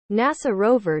NASA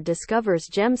rover discovers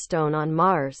gemstone on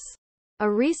Mars.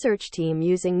 A research team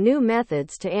using new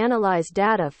methods to analyze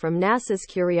data from NASA's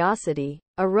Curiosity,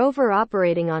 a rover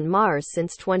operating on Mars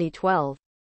since 2012,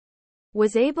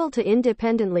 was able to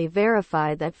independently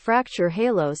verify that fracture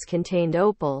halos contained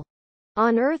opal.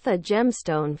 On Earth, a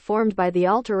gemstone formed by the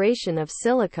alteration of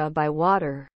silica by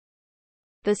water.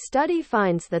 The study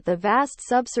finds that the vast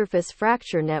subsurface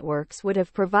fracture networks would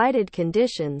have provided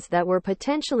conditions that were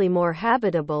potentially more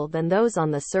habitable than those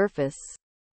on the surface.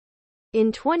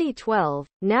 In 2012,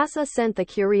 NASA sent the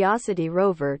Curiosity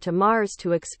rover to Mars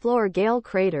to explore Gale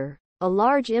Crater, a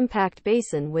large impact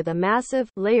basin with a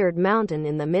massive, layered mountain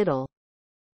in the middle.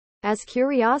 As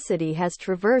Curiosity has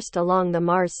traversed along the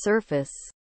Mars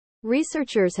surface,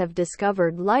 researchers have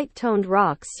discovered light-toned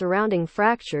rocks surrounding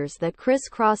fractures that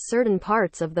crisscross certain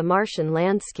parts of the Martian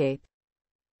landscape,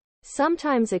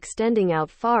 sometimes extending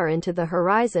out far into the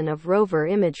horizon of rover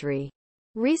imagery.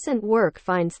 Recent work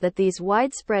finds that these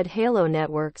widespread halo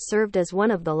networks served as one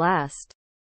of the last,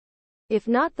 if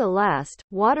not the last,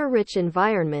 water-rich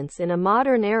environments in a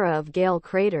modern era of Gale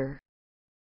Crater.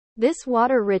 This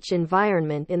water-rich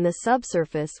environment in the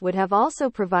subsurface would have also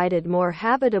provided more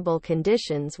habitable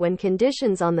conditions when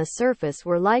conditions on the surface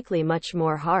were likely much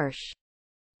more harsh.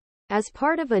 As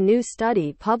part of a new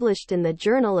study published in the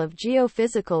Journal of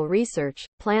Geophysical Research,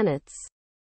 Planets,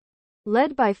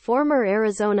 led by former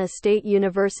Arizona State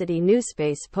University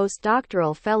NewSpace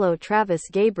postdoctoral fellow Travis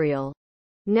Gabriel,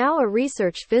 now a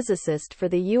research physicist for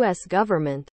the U.S.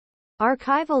 government,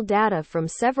 archival data from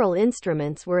several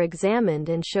instruments were examined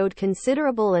and showed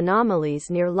considerable anomalies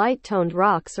near light-toned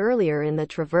rocks earlier in the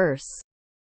traverse.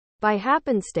 By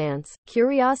happenstance,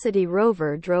 Curiosity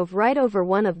rover drove right over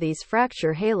one of these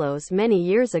fracture halos many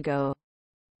years ago,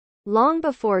 long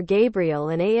before Gabriel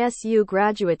and ASU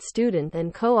graduate student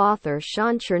and co-author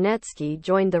Sean Czarnecki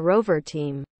joined the rover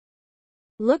team.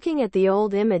 Looking at the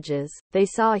old images, they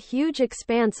saw a huge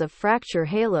expanse of fracture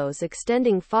halos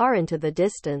extending far into the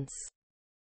distance.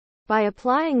 By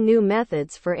applying new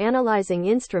methods for analyzing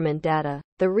instrument data,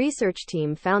 the research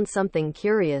team found something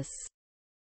curious.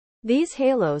 These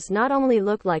halos not only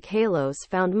look like halos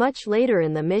found much later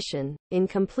in the mission, in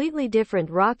completely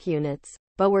different rock units,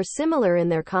 but were similar in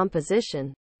their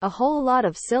composition, a whole lot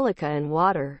of silica and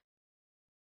water.